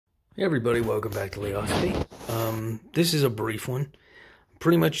Hey everybody, welcome back to Leosophy. This is a brief one. I'm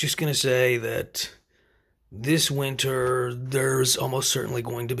pretty much just going to say that this winter there's almost certainly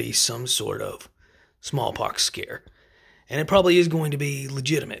going to be some sort of smallpox scare. And it probably is going to be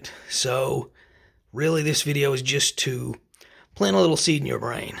legitimate. So really this video is just to plant a little seed in your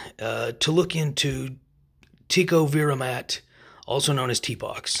brain. To look into tecovirimat, also known as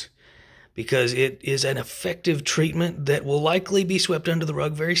T-pox. Because it is an effective treatment that will likely be swept under the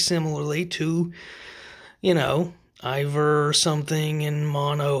rug very similarly to, Ivor something and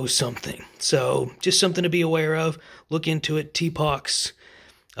mono something. So just something to be aware of. Look into it, T-pox,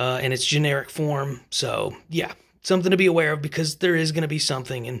 in its generic form. So yeah, something to be aware of because there is going to be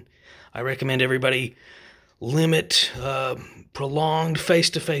something, and I recommend everybody limit prolonged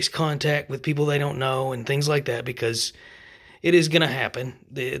face-to-face contact with people they don't know and things like that because it is going to happen.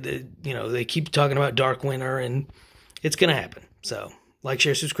 They keep talking about dark winter, and it's going to happen. So, like,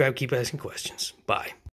 share, subscribe, keep asking questions. Bye.